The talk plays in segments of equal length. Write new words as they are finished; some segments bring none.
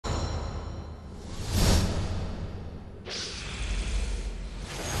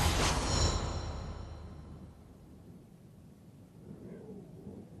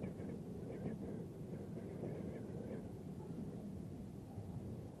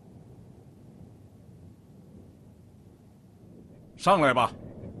上来吧。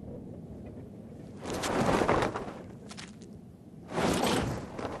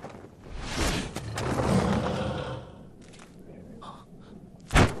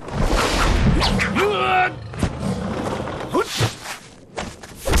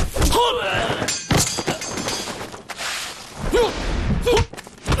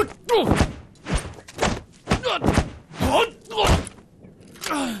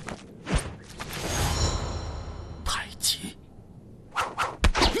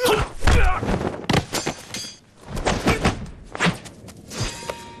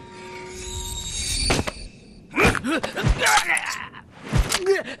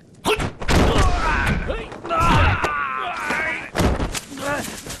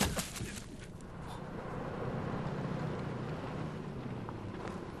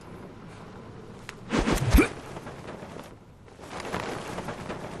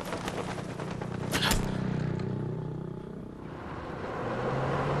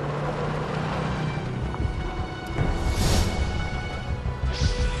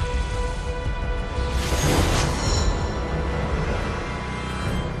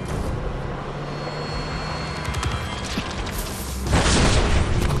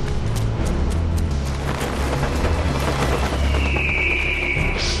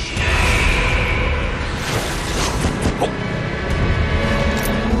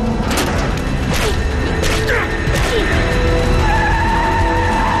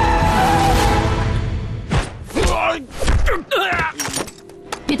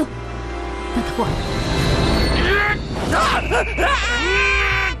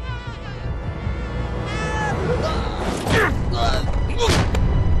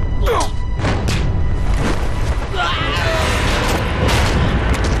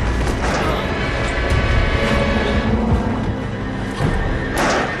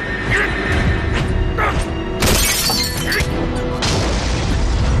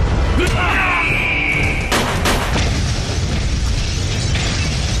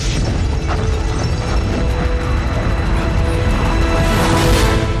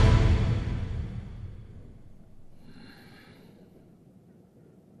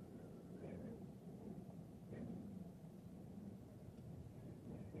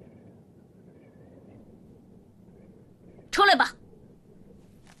出来吧！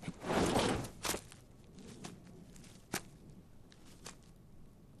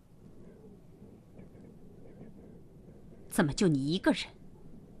怎么就你一个人？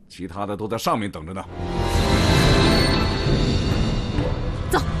其他的都在上面等着呢。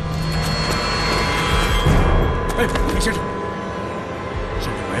走。哎，李先生，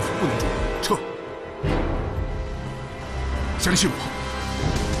上面埋伏，不能住，撤！相信我。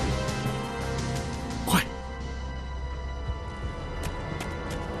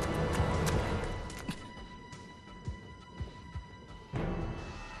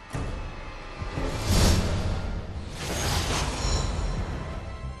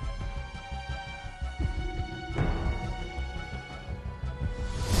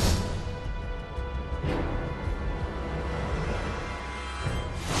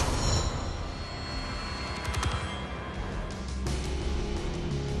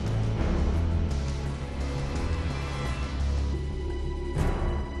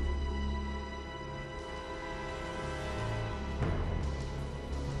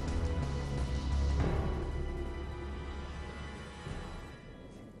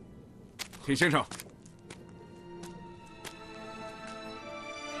 铁先生，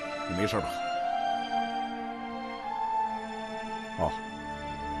你没事吧？哦，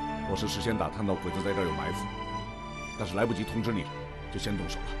我是事先打探到鬼子在这儿有埋伏，但是来不及通知你，就先动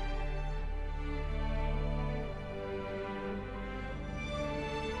手了。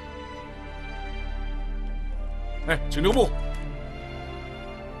哎，请留步。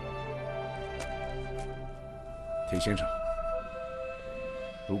铁先生。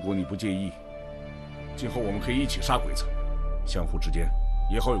 如果你不介意，今后我们可以一起杀鬼子，相互之间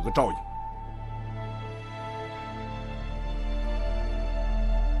也好有个照应。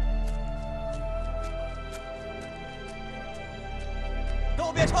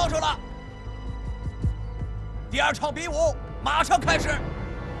都别吵吵了，第二场比武马上开始。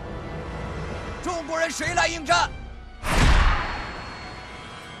中国人谁来应战？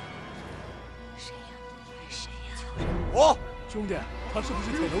谁呀？谁呀？我。 兄弟，他是不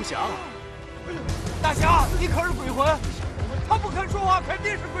是铁头侠？大侠，你可是鬼魂！他不肯说话，肯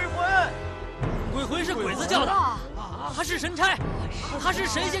定是鬼魂。鬼魂是鬼子叫的，他是神差，他是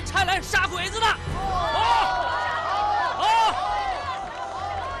神仙差来杀鬼子的。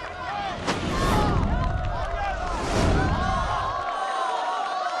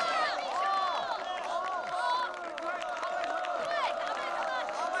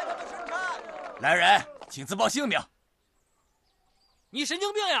来人，请自报姓名。你神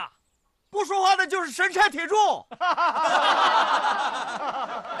经病呀！不说话的就是神差铁柱。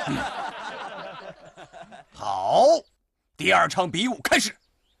好，第2场比武开始。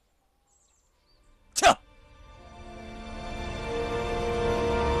枪！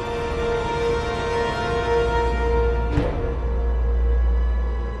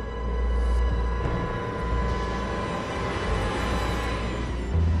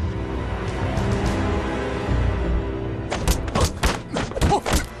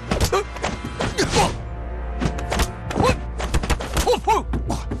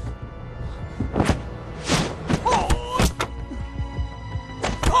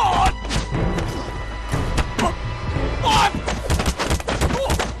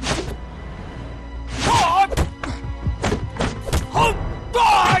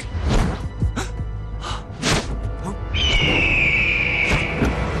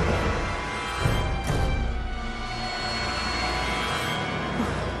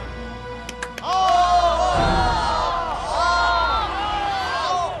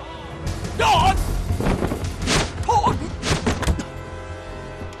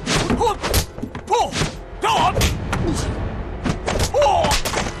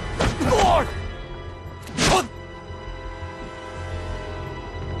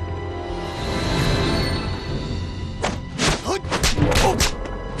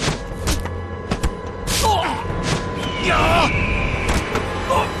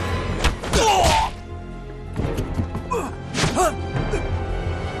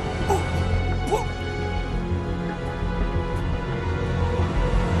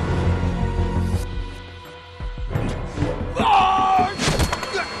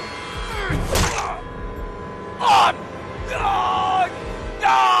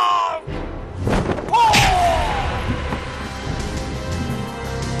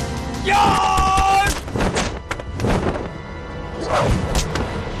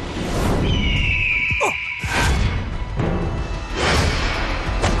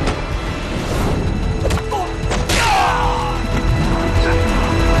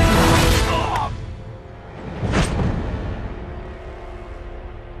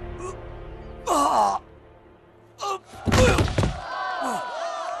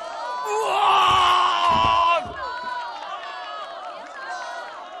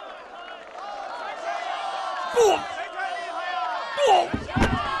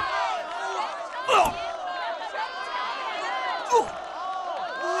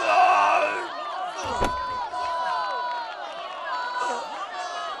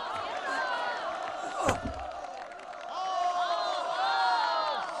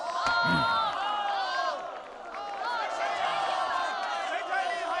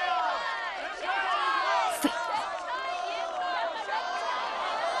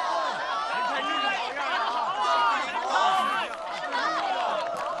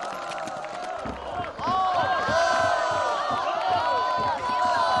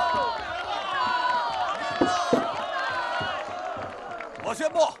我宣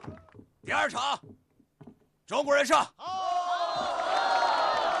布，第2场，中国人胜。